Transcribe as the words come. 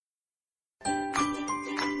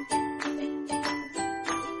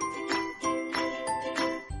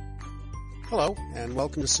Hello, and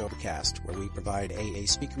welcome to Sobercast, where we provide AA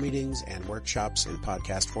speaker meetings and workshops in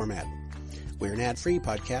podcast format. We're an ad-free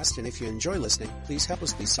podcast, and if you enjoy listening, please help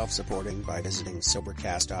us be self-supporting by visiting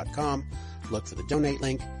Sobercast.com, look for the donate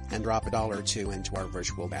link, and drop $1 or $2 into our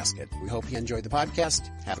virtual basket. We hope you enjoy the podcast.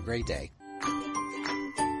 Have a great day.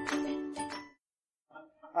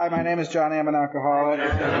 Hi, my name is Johnny. I'm an alcoholic.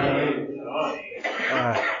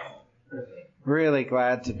 Really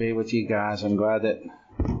glad to be with you guys. I'm glad that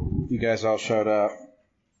you guys all showed up.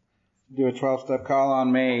 Do a 12-step call on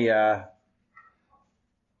me.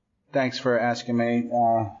 Thanks for asking me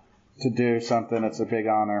to do something. It's a big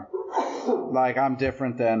honor. Like, I'm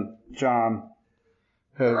different than John,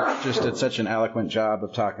 who just did such an eloquent job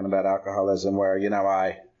of talking about alcoholism, where,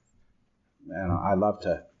 I love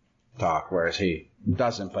to talk, whereas he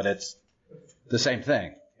doesn't, but it's the same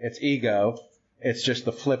thing. It's ego. It's just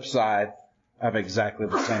the flip side of exactly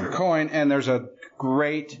the same coin, and there's a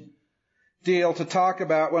great deal to talk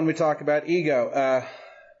about when we talk about ego.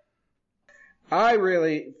 I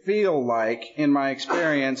really feel like, in my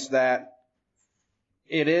experience, that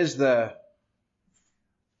it is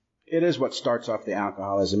what starts off the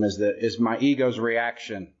alcoholism, is my ego's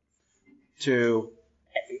reaction to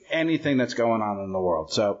anything that's going on in the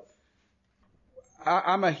world. So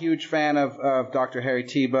I'm a huge fan of Dr. Harry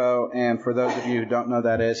Tiebout, and for those of you who don't know who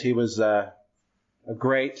that is, he was a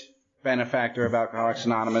great benefactor of Alcoholics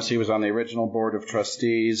Anonymous. He was on the original board of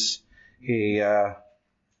trustees.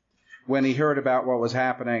 When he heard about what was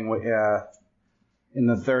happening in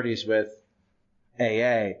the 30s with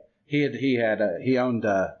AA, he owned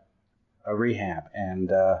a rehab, and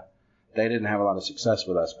they didn't have a lot of success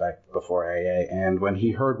with us back before AA. And when he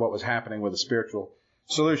heard what was happening with the spiritual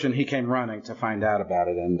solution, he came running to find out about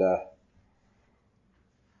it. And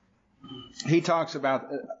he talks about,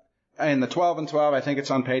 in the 12 and 12, I think it's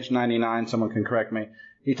on page 99, someone can correct me,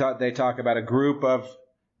 they talk about a group of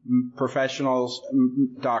professionals,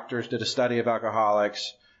 doctors, did a study of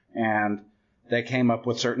alcoholics, and they came up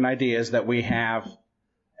with certain ideas that we have,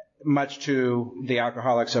 much to the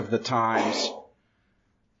alcoholics of the time's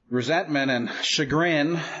resentment and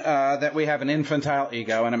chagrin, that we have an infantile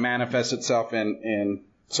ego, and it manifests itself in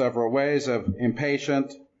several ways of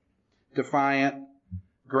impatient, defiant,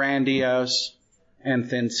 grandiose, and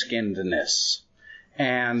thin-skinnedness.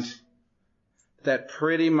 And that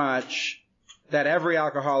pretty much, that every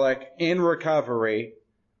alcoholic in recovery,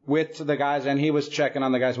 with the guys, and he was checking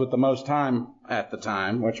on the guys with the most time at the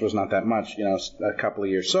time, which was not that much, a couple of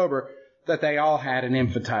years sober, that they all had an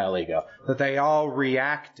infantile ego, that they all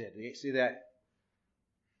reacted. You see that?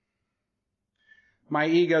 My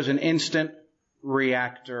ego's an instant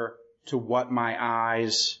reactor to what my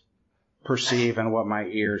eyes perceive and what my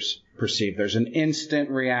ears perceive. There's an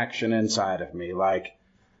instant reaction inside of me. Like,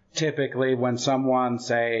 typically when someone,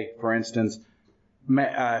 say, for instance,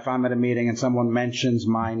 if I'm at a meeting and someone mentions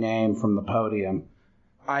my name from the podium,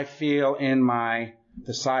 I feel in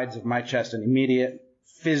the sides of my chest an immediate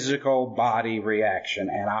physical body reaction,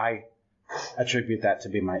 and I attribute that to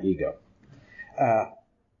be my ego.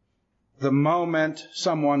 The moment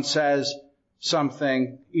someone says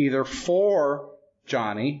something either for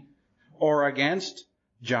Johnny or against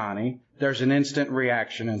Johnny, there's an instant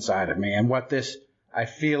reaction inside of me. And I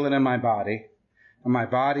feel it in my body, and my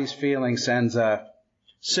body's feeling sends a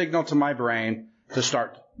signal to my brain to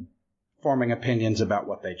start forming opinions about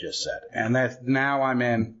what they just said. And now I'm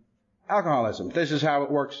in alcoholism. This is how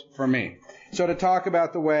it works for me. So to talk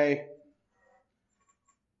about the way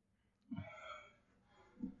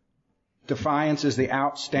defiance is the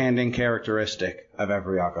outstanding characteristic of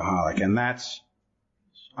every alcoholic, and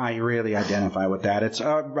I really identify with that. It's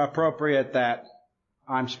appropriate that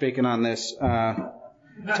I'm speaking on this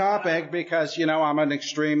topic because, I'm an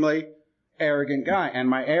extremely arrogant guy,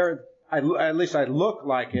 and at least I look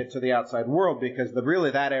like it to the outside world, because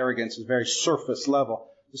that arrogance is very surface level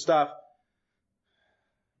stuff.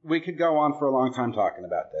 We could go on for a long time talking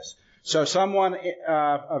about this. So someone,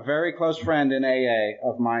 a very close friend in AA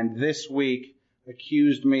of mine this week,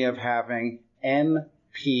 accused me of having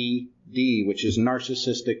NPD, which is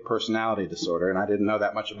narcissistic personality disorder, and I didn't know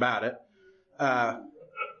that much about it. But,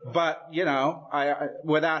 I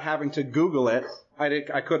without having to Google it,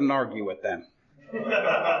 I couldn't argue with them.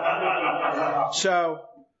 So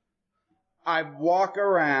I walk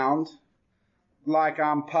around like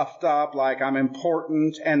I'm puffed up, like I'm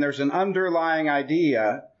important, and there's an underlying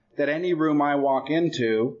idea that any room I walk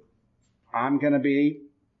into, I'm going to be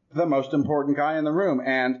the most important guy in the room.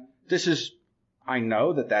 And I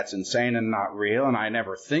know that that's insane and not real, and I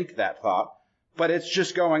never think that thought, but it's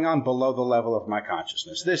just going on below the level of my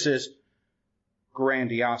consciousness. This is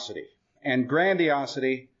grandiosity. And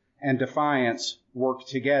grandiosity and defiance work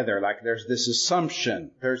together. Like there's this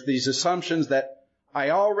assumption. There's these assumptions that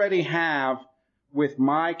I already have with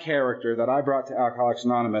my character that I brought to Alcoholics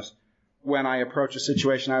Anonymous when I approach a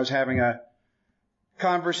situation. I was having a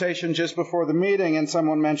conversation just before the meeting, and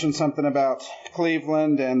someone mentioned something about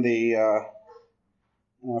Cleveland and the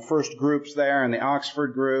first groups there and the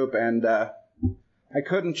Oxford group, and I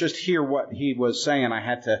couldn't just hear what he was saying. I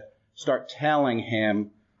had to start telling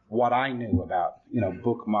him what I knew about,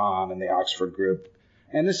 Bookman and the Oxford group.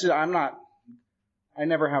 And I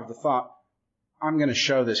never have the thought, I'm going to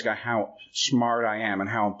show this guy how smart I am and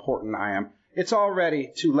how important I am. It's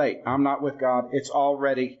already too late. I'm not with God. It's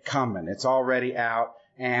already coming. It's already out.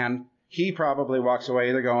 And he probably walks away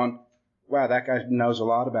either going, wow, that guy knows a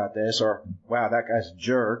lot about this, or wow, that guy's a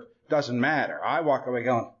jerk. Doesn't matter. I walk away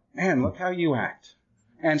going, man, look how you act.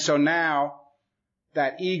 And so now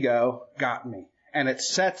that ego got me. And it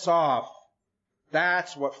sets off.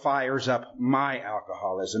 That's what fires up my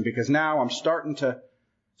alcoholism, because now I'm starting to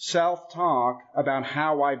self-talk about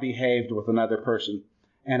how I behaved with another person.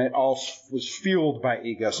 And it all was fueled by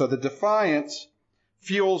ego. So the defiance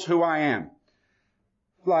fuels who I am.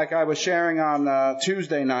 Like I was sharing on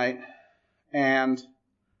Tuesday night, and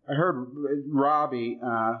I heard Robbie,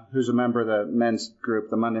 who's a member of the men's group,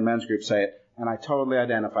 the Monday men's group, say it, and I totally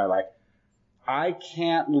identify. Like, I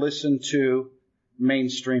can't listen to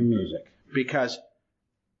mainstream music because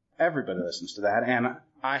everybody listens to that, and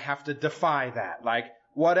I have to defy that. Like,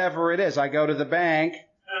 whatever it is, I go to the bank,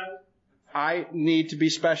 I need to be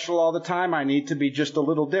special all the time. I need to be just a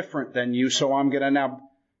little different than you, so I'm going to now,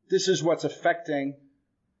 this is what's affecting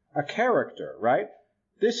a character, right?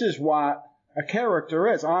 This is what a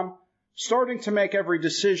character is. I'm starting to make every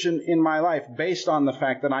decision in my life based on the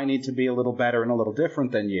fact that I need to be a little better and a little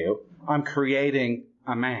different than you. I'm creating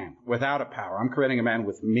a man without a power. I'm creating a man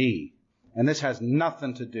with me. And this has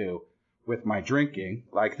nothing to do with my drinking.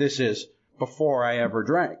 Like, this is before I ever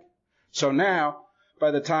drank. So now,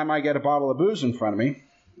 by the time I get a bottle of booze in front of me,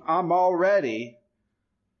 I'm already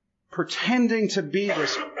pretending to be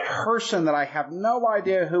this person that I have no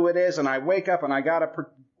idea who it is, and I wake up and I got to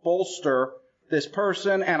bolster this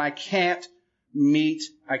person, and I can't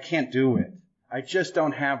do it. I just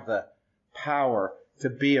don't have the power to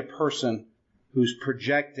be a person who's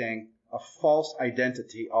projecting a false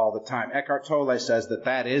identity all the time. Eckhart Tolle says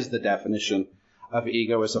that is the definition of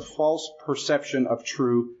ego, is a false perception of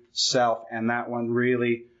true self, and that one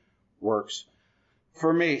really works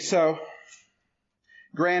for me. So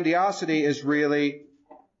grandiosity is really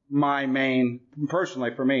my main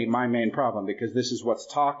problem, because this is what's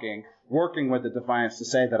working with the defiance to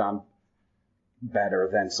say that I'm better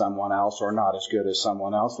than someone else or not as good as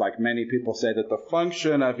someone else. Like many people say that the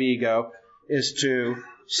function of ego is to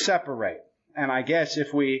separate. And I guess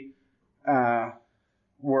if we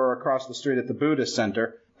were across the street at the Buddhist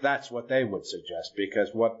Center, that's what they would suggest, because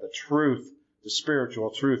what the spiritual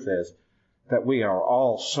truth is, that we are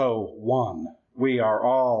all so one. We are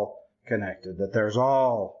all connected, that there's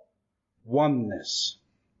all oneness.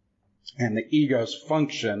 And the ego's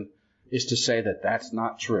function is to say that that's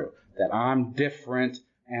not true, that I'm different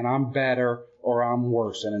and I'm better or I'm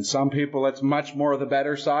worse. And in some people, it's much more the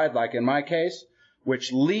better side, like in my case,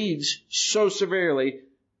 which leads so severely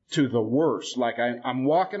to the worse. Like I'm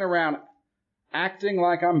walking around acting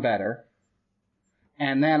like I'm better,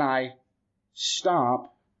 and then I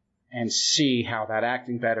stop and see how that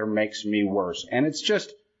acting better makes me worse. And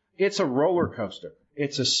it's a roller coaster.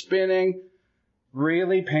 It's a spinning,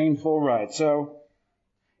 really painful ride. So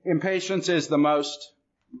impatience is the most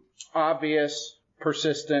obvious,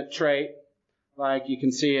 persistent trait. Like you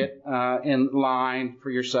can see it in line for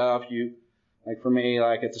yourself. Like for me,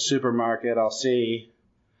 like at the supermarket,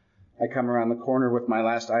 I come around the corner with my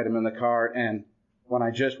last item in the cart, and when I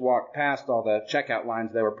just walked past all the checkout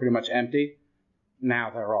lines, they were pretty much empty. Now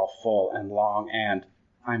they're all full and long, and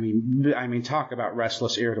I mean, talk about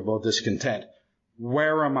restless, irritable discontent.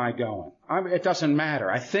 Where am I going? It doesn't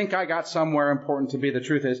matter. I think I got somewhere important to be. The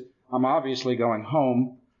truth is, I'm obviously going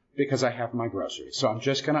home because I have my groceries. So I'm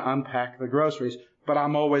just going to unpack the groceries, but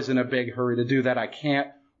I'm always in a big hurry to do that. I can't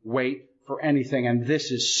wait for anything, and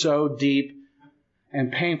this is so deep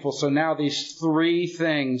and painful. So now these three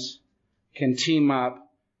things can team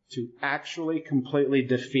up to actually completely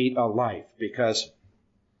defeat a life, because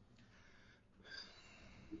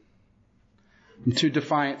I'm too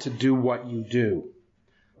defiant to do what you do.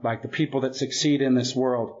 Like the people that succeed in this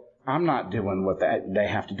world, I'm not doing what they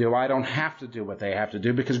have to do. I don't have to do what they have to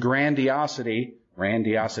do, because grandiosity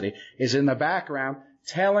is in the background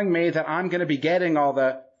telling me that I'm going to be getting all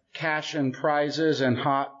the cash and prizes and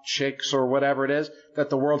hot chicks or whatever it is that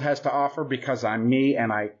the world has to offer, because I'm me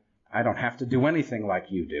and I I don't have to do anything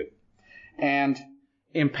like you do. And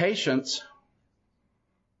impatience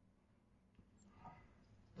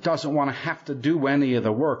doesn't want to have to do any of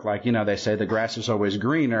the work. Like, they say the grass is always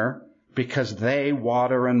greener because they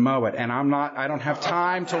water and mow it. And I don't have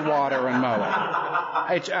time to water and mow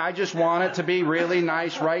it. I just want it to be really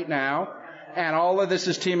nice right now. And all of this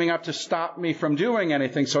is teaming up to stop me from doing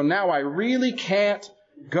anything. So now I really can't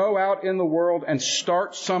go out in the world and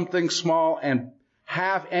start something small and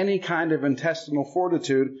have any kind of intestinal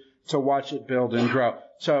fortitude to watch it build and grow.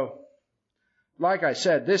 So, like I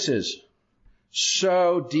said, this is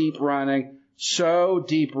so deep running, so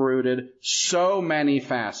deep rooted, so many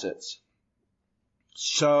facets.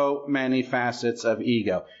 So many facets of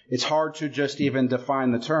ego. It's hard to just even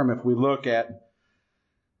define the term. If we look at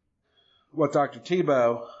what Dr.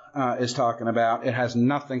 Tiebout is talking about, it has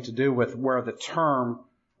nothing to do with where the term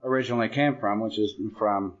originally came from, which is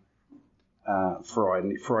from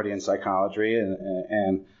Freudian psychology,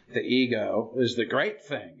 and the ego is the great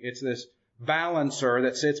thing. It's this balancer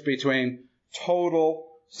that sits between total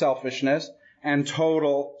selfishness and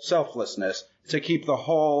total selflessness to keep the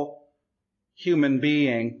whole human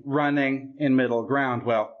being running in middle ground.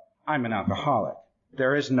 Well, I'm an alcoholic.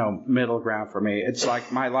 There is no middle ground for me. It's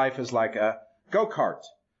like my life is like a go-kart,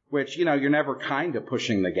 which, you're never kind of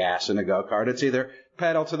pushing the gas in a go-kart. It's either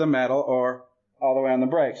pedal to the metal or all the way on the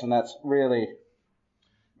brakes, and that's really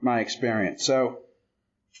my experience. So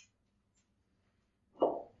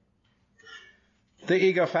the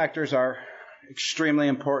ego factors are extremely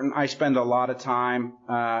important. I spend a lot of time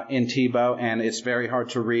in Tiebout, and it's very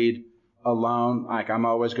hard to read alone. Like, I'm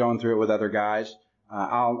always going through it with other guys.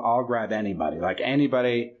 I'll grab anybody. Like,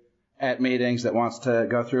 anybody at meetings that wants to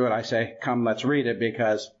go through it, I say, come, let's read it,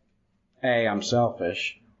 because A, I'm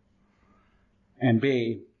selfish, and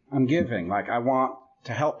B, I'm giving. Like, I want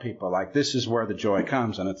to help people. Like, this is where the joy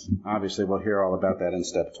comes, and it's obviously we'll hear all about that in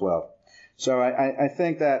step 12. So I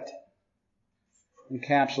think that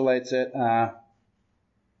encapsulates it.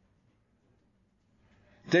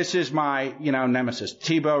 This is my, nemesis.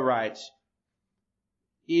 Tiebout writes,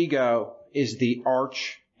 ego is the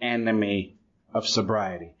arch enemy of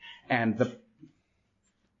sobriety. And the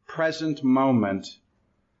present moment,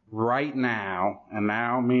 right now, and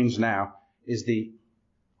now means now, is the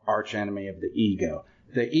arch enemy of the ego.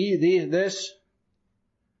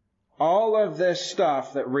 All of this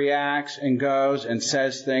stuff that reacts and goes and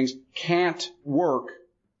says things can't work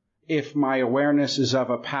if my awareness is of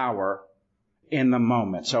a power in the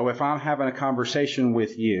moment. So if I'm having a conversation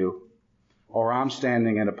with you, or I'm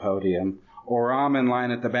standing at a podium, or I'm in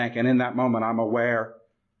line at the bank, and in that moment I'm aware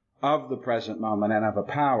of the present moment and of a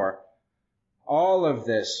power, all of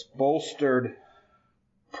this bolstered,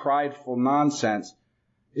 prideful nonsense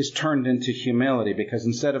is turned into humility, because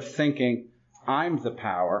instead of thinking I'm the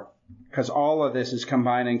power, because all of this is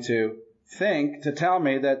combining to tell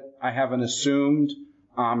me that I have an assumed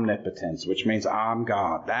omnipotence, which means I'm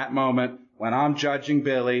God. That moment when I'm judging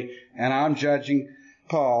Billy and I'm judging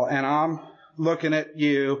Paul and I'm looking at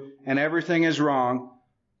you and everything is wrong,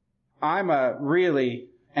 I'm a really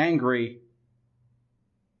angry,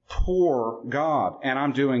 poor God, and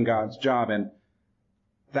I'm doing God's job. And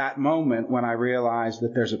that moment when I realize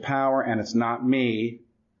that there's a power and it's not me,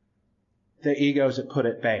 the ego's at put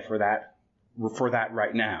at bay for that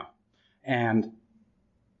right now. And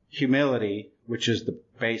humility, which is the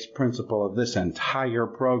base principle of this entire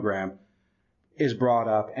program, is brought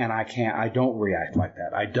up, and I don't react like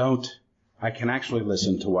that. I can actually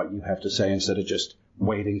listen to what you have to say instead of just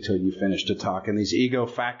waiting till you finish to talk. And these ego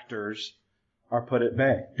factors are put at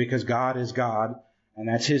bay because God is God, and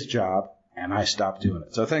that's His job, and I stopped doing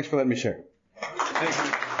it. So thanks for letting me share. Thank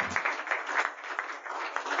you.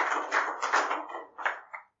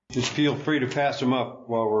 Just feel free to pass them up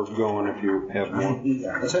while we're going if you have more.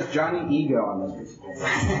 It says Johnny Ego on this.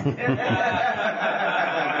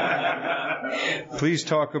 Please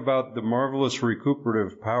talk about the marvelous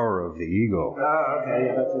recuperative power of the ego. Oh, okay.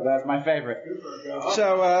 Yeah, that's my favorite.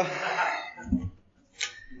 So,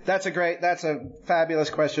 that's a fabulous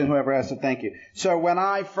question, whoever asked it. Thank you. So when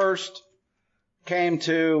I first came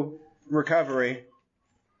to recovery,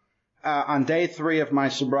 on day 3 of my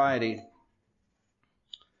sobriety,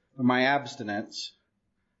 my abstinence,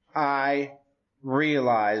 I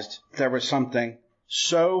realized there was something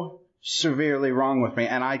so severely wrong with me.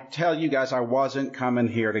 And I tell you guys, I wasn't coming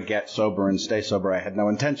here to get sober and stay sober. I had no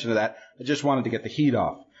intention of that. I just wanted to get the heat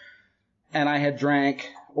off. And I had drank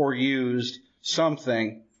or used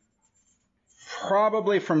something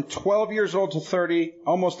probably from 12 years old to 30,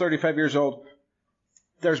 almost 35 years old.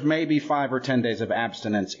 There's maybe 5 or 10 days of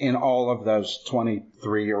abstinence in all of those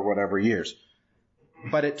 23 or whatever years.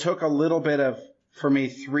 But it took a little bit for me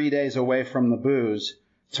 3 days away from the booze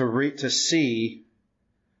to see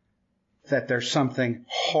that there's something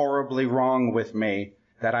horribly wrong with me,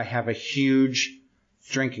 that I have a huge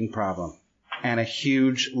drinking problem and a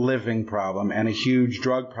huge living problem and a huge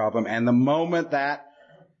drug problem. And the moment that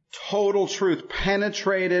total truth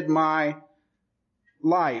penetrated my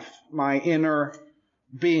life, my inner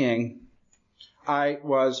being, I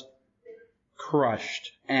was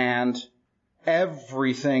crushed, and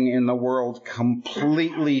everything in the world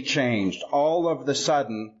completely changed. All of the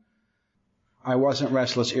sudden, I wasn't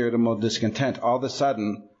restless, irritable, discontent. All of a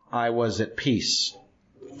sudden, I was at peace.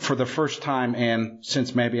 For the first time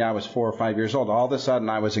since maybe I was 4 or 5 years old, all of a sudden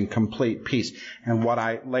I was in complete peace. And what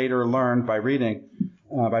I later learned by reading,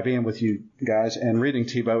 by being with you guys and reading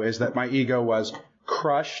Thibaut, is that my ego was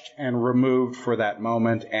crushed and removed for that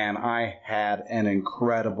moment, and I had an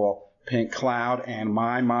incredible pink cloud, and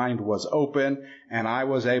my mind was open, and I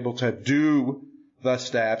was able to do the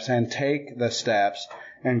steps and take the steps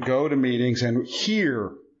and go to meetings and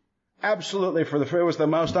hear absolutely it was the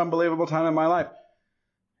most unbelievable time in my life.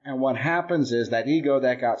 And what happens is that ego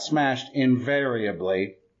that got smashed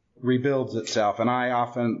invariably rebuilds itself. And I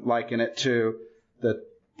often liken it to the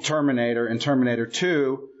Terminator in Terminator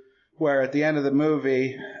 2, where at the end of the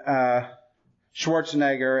movie,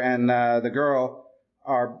 Schwarzenegger and the girl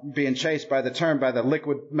are being chased by the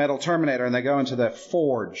liquid metal Terminator, and they go into the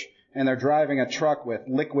forge, and they're driving a truck with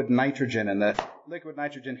liquid nitrogen, and the liquid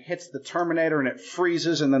nitrogen hits the Terminator, and it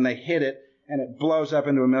freezes, and then they hit it, and it blows up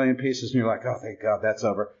into a million pieces, and you're like, oh, thank God, that's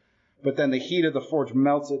over. But then the heat of the forge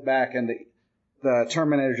melts it back, and the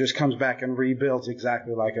Terminator just comes back and rebuilds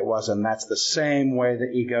exactly like it was, and that's the same way the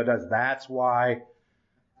ego does. That's why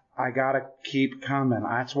I gotta keep coming.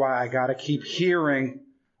 That's why I gotta keep hearing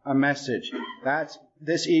a message.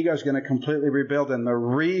 This ego is going to completely rebuild, and the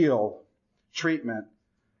real treatment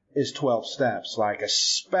is 12 steps, like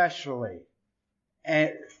especially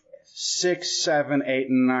 6, 7, 8,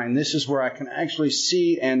 and 9. This is where I can actually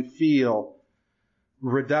see and feel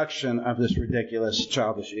reduction of this ridiculous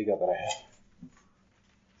childish ego that I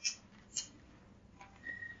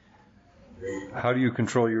have. How do you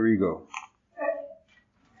control your ego?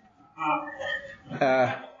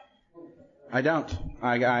 I don't.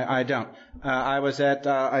 I don't.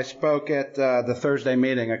 I spoke at the Thursday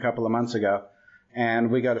meeting a couple of months ago,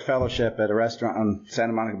 and we go to fellowship at a restaurant on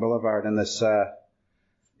Santa Monica Boulevard, and this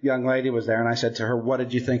young lady was there, and I said to her, what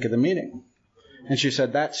did you think of the meeting? And she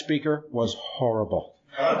said, that speaker was horrible.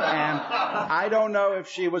 And I don't know if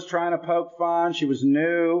she was trying to poke fun. She was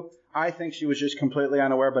new. I think she was just completely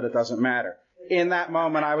unaware, but it doesn't matter. In that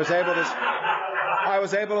moment, I was able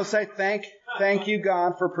to say, thank you,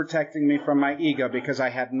 God, for protecting me from my ego, because I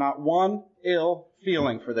had not one ill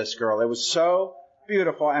feeling for this girl. It was so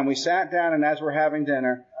beautiful. And we sat down, and as we're having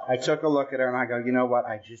dinner, I took a look at her, and I go, you know what?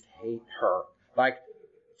 I just hate her. Like,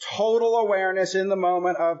 total awareness in the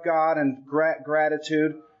moment of God and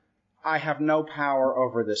gratitude. I have no power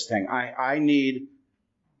over this thing.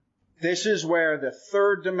 This is where the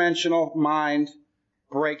third dimensional mind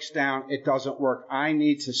breaks down. It doesn't work. I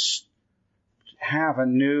need to have a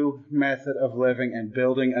new method of living and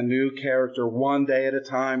building a new character 1 day at a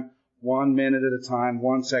time, 1 minute at a time,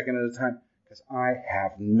 1 second at a time, because I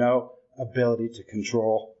have no ability to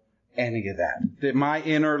control any of that. My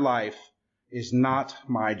inner life is not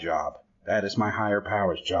my job. That is my higher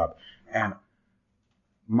power's job. And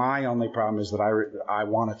my only problem is that I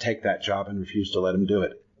want to take that job and refuse to let him do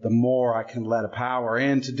it. The more I can let a power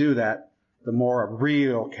in to do that, the more a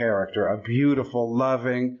real character, a beautiful,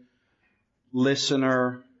 loving,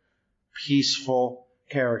 listener, peaceful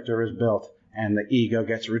character is built, and the ego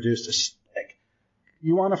gets reduced.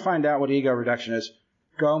 You want to find out what ego reduction is?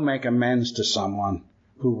 Go make amends to someone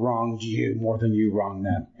who wronged you more than you wronged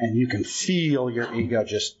them, and you can feel your ego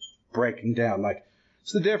just breaking down. Like,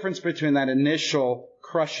 it's the difference between that initial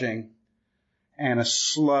crushing and a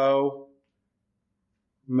slow,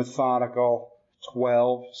 methodical,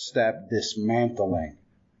 12-step dismantling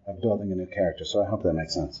of building a new character. So I hope that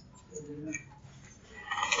makes sense.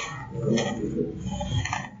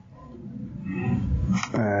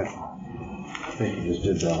 I think you just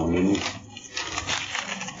did that one, didn't you?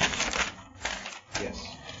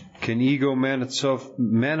 Yes. Can ego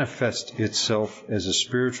manifest itself as a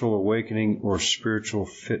spiritual awakening or spiritual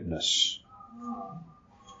fitness?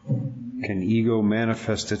 Can ego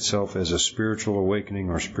manifest itself as a spiritual awakening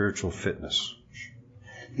or spiritual fitness?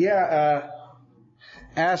 Yeah,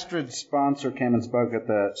 Astrid's sponsor came and spoke at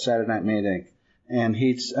the Saturday night meeting, and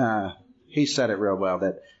he said it real well,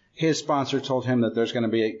 that his sponsor told him that there's going to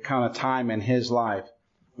be a kind of time in his life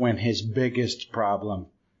when his biggest problem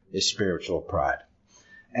is spiritual pride.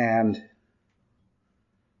 And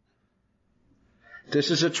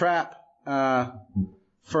this is a trap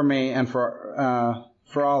for me and for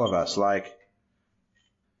all of us. Like,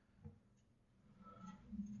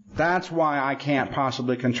 that's why I can't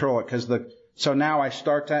possibly control it. So now I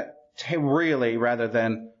start to really, rather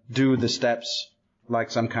than do the steps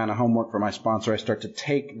like some kind of homework for my sponsor, I start to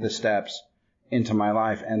take the steps into my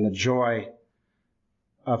life, and the joy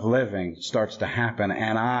of living starts to happen,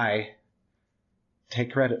 and I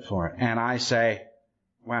take credit for it. And I say,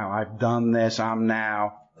 wow, I've done this. I'm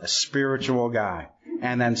now a spiritual guy.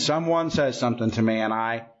 And then someone says something to me, and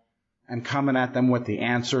I am coming at them with the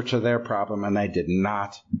answer to their problem, and they did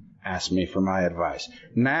not ask me for my advice.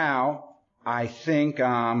 Now, I think,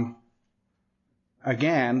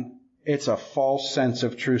 again, it's a false sense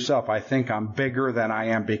of true self. I think I'm bigger than I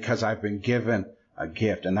am because I've been given a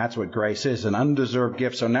gift. And that's what grace is, an undeserved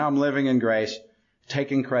gift. So now I'm living in grace,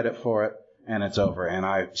 taking credit for it, and it's over.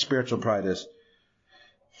 And spiritual pride is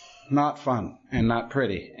not fun and not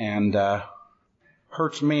pretty, and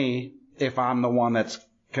hurts me if I'm the one that's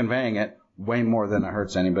conveying it way more than it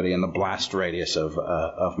hurts anybody in the blast radius of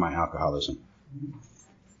my alcoholism.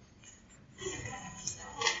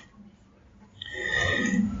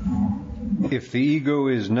 If the ego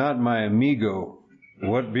is not my amigo,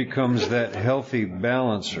 what becomes that healthy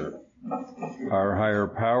balancer? Our higher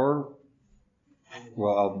power?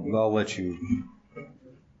 Well, I'll let you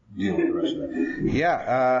deal with the rest of that.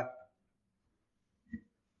 Yeah,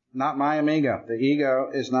 not my amigo. The ego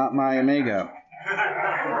is not my amigo.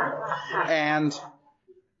 And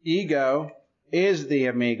ego is the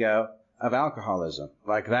amigo of alcoholism.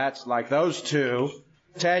 Like those two.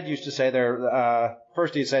 Ted used to say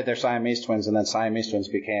first he'd say they're Siamese twins, and then Siamese twins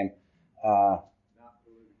became,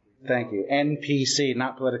 thank you, NPC,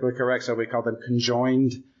 not politically correct, so we call them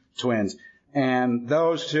conjoined twins. And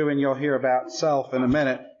those two, and you'll hear about self in a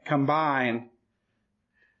minute, combine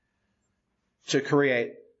to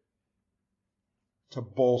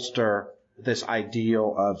bolster this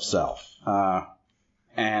ideal of self,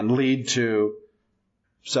 and lead to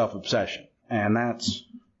self-obsession. And that's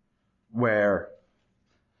where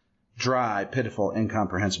dry, pitiful,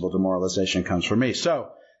 incomprehensible demoralization comes for me.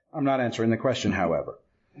 So, I'm not answering the question, however.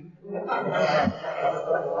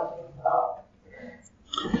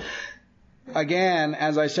 Again,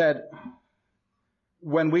 as I said,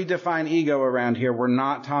 when we define ego around here, we're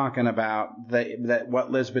not talking about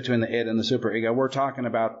what lives between the id and the superego. We're talking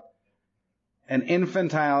about an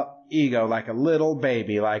infantile ego, like a little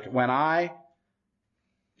baby. Like when I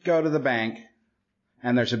go to the bank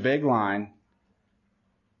and there's a big line,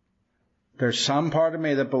 there's some part of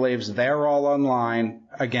me that believes they're all online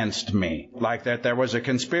against me. Like that there was a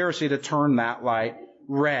conspiracy to turn that light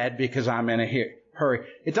red because I'm in a hurry.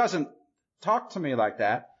 It doesn't talk to me like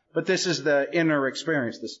that, but this is the inner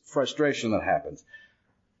experience, this frustration that happens.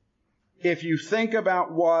 If you think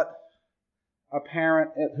about what a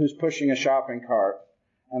parent who's pushing a shopping cart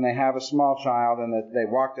and they have a small child and they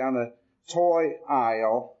walk down the toy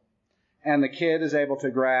aisle and the kid is able to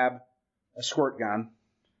grab a squirt gun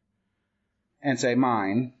and say,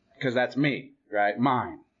 mine, because that's me, right?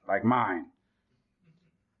 Mine, like mine.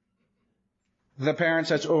 The parent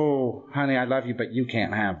says, oh, honey, I love you, but you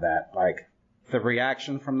can't have that. Like, the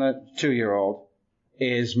reaction from the 2-year-old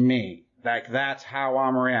is me. Like, that's how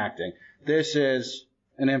I'm reacting. This is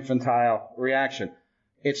an infantile reaction.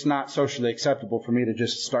 It's not socially acceptable for me to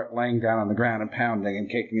just start laying down on the ground and pounding and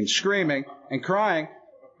kicking and screaming and crying,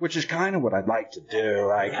 which is kind of what I'd like to do.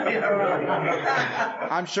 Like,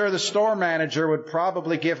 I'm sure the store manager would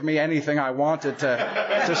probably give me anything I wanted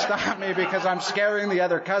to stop me because I'm scaring the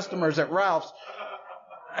other customers at Ralph's.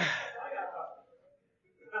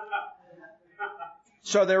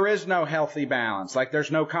 So there is no healthy balance. Like, there's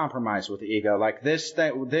no compromise with the ego. Like, this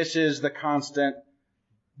is the constant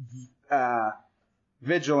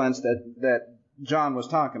vigilance that John was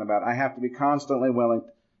talking about. I have to be constantly willing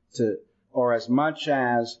to, or as much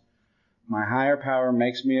as my higher power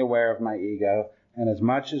makes me aware of my ego, and as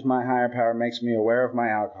much as my higher power makes me aware of my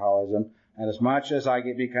alcoholism, and as much as I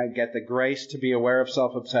get the grace to be aware of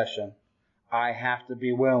self-obsession, I have to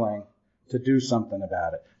be willing to do something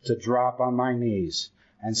about it, to drop on my knees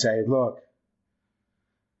and say, look,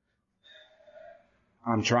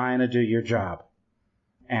 I'm trying to do your job,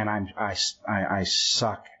 and I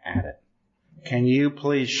suck at it. Can you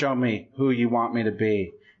please show me who you want me to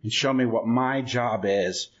be and show me what my job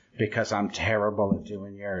is, because I'm terrible at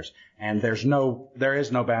doing yours. And there is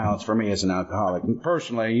no balance for me as an alcoholic. And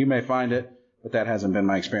personally, you may find it, but that hasn't been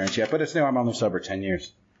my experience yet. But it's new. I'm only sober 10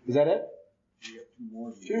 years. Is that it?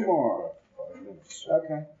 Two more. 5 minutes.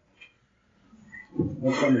 Okay.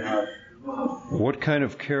 What's on your heart? what kind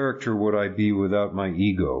of character would I be without my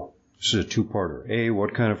ego? This is a two-parter. A,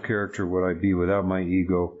 what kind of character would I be without my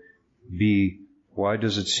ego? B, why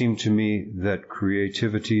does it seem to me that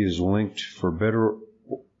creativity is linked for better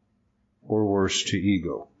or worse to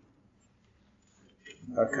ego?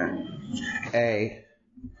 Okay. A,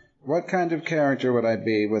 what kind of character would I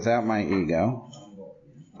be without my ego?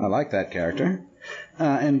 I like that character.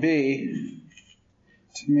 And B,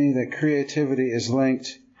 to me that creativity is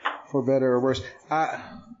linked for better or worse.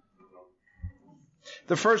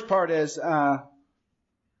 The first part is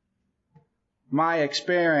my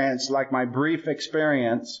experience, like my brief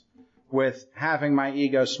experience with having my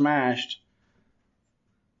ego smashed.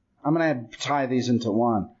 I'm going to tie these into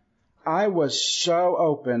one. I was so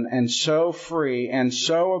open and so free and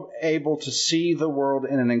so able to see the world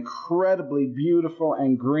in an incredibly beautiful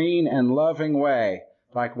and green and loving way,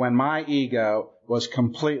 like when my ego was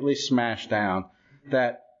completely smashed down,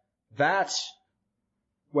 that's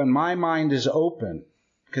when my mind is open,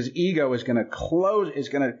 because ego is going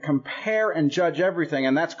to compare and judge everything,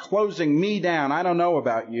 and that's closing me down. I don't know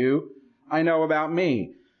about you. I know about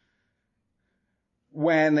me.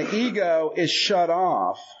 When the ego is shut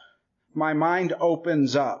off, my mind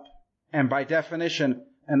opens up. And by definition,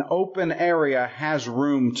 an open area has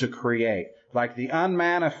room to create. Like the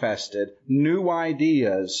unmanifested, new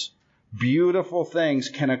ideas, beautiful things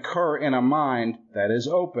can occur in a mind that is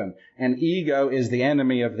open. And ego is the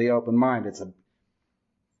enemy of the open mind.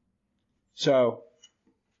 So,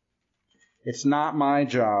 it's not my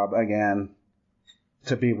job, again,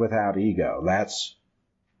 to be without ego. That's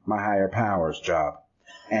my higher power's job.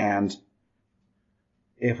 And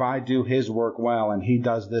if I do His work well and He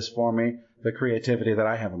does this for me, the creativity that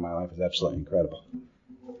I have in my life is absolutely incredible.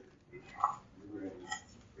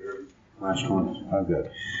 Last one. Oh,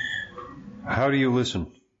 good. How do you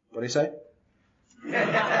listen? What do you say?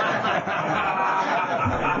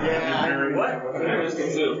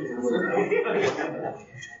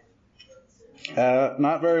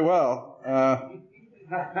 Not very well.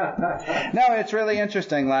 No, it's really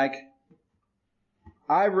interesting. Like,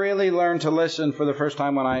 I really learned to listen for the first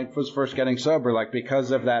time when I was first getting sober, like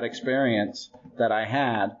because of that experience that I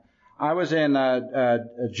had. I was in a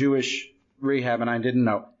Jewish rehab and I didn't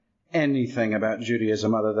know anything about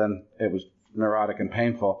Judaism other than it was neurotic and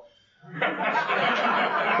painful.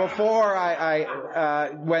 Before I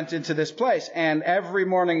went into this place, and every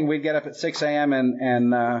morning we'd get up at 6 a.m.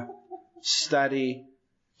 and study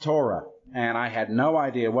Torah. And I had no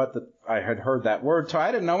idea I had heard that word, so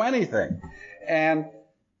I didn't know anything. And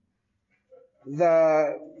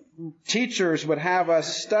the teachers would have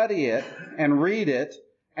us study it and read it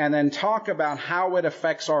and then talk about how it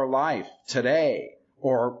affects our life today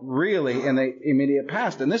or really in the immediate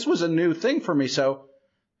past. And this was a new thing for me. So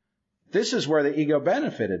this is where the ego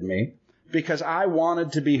benefited me because I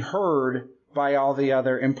wanted to be heard by all the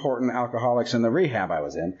other important alcoholics in the rehab I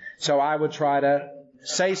was in. So I would try to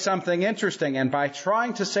say something interesting. And by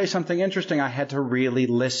trying to say something interesting, I had to really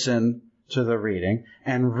listen to the reading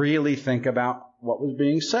and really think about what was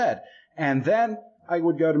being said. And then I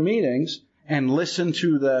would go to meetings and listen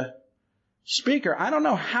to the speaker. I don't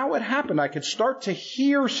know how it happened. I could start to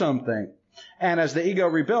hear something. And as the ego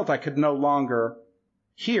rebuilt, I could no longer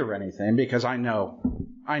hear anything because I know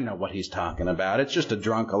what he's talking about. It's just a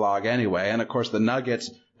drunkalogue anyway. And of course, the nuggets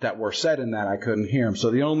that were said in that, I couldn't hear them.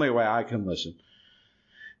 So the only way I can listen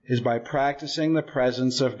is by practicing the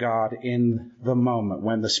presence of God in the moment.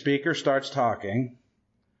 When the speaker starts talking,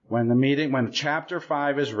 when chapter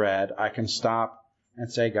 5 is read, I can stop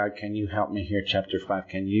and say, God, can you help me hear chapter 5?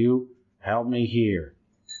 Can you help me hear?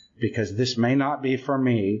 Because this may not be for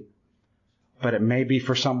me, but it may be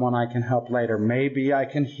for someone I can help later. Maybe I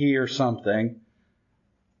can hear something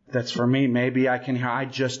that's for me. Maybe I can hear. I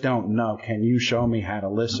just don't know. Can you show me how to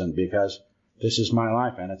listen? Because this is my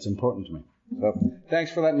life and it's important to me. So,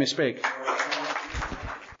 thanks for letting me speak.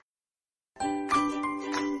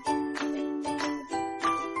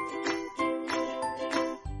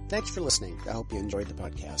 Thanks for listening. I hope you enjoyed the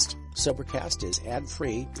podcast. Sobercast is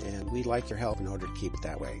ad-free, and we'd like your help in order to keep it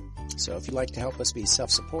that way. So if you'd like to help us be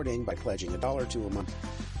self-supporting by pledging $1 or $2 a month,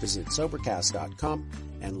 visit Sobercast.com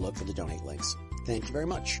and look for the donate links. Thank you very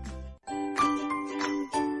much.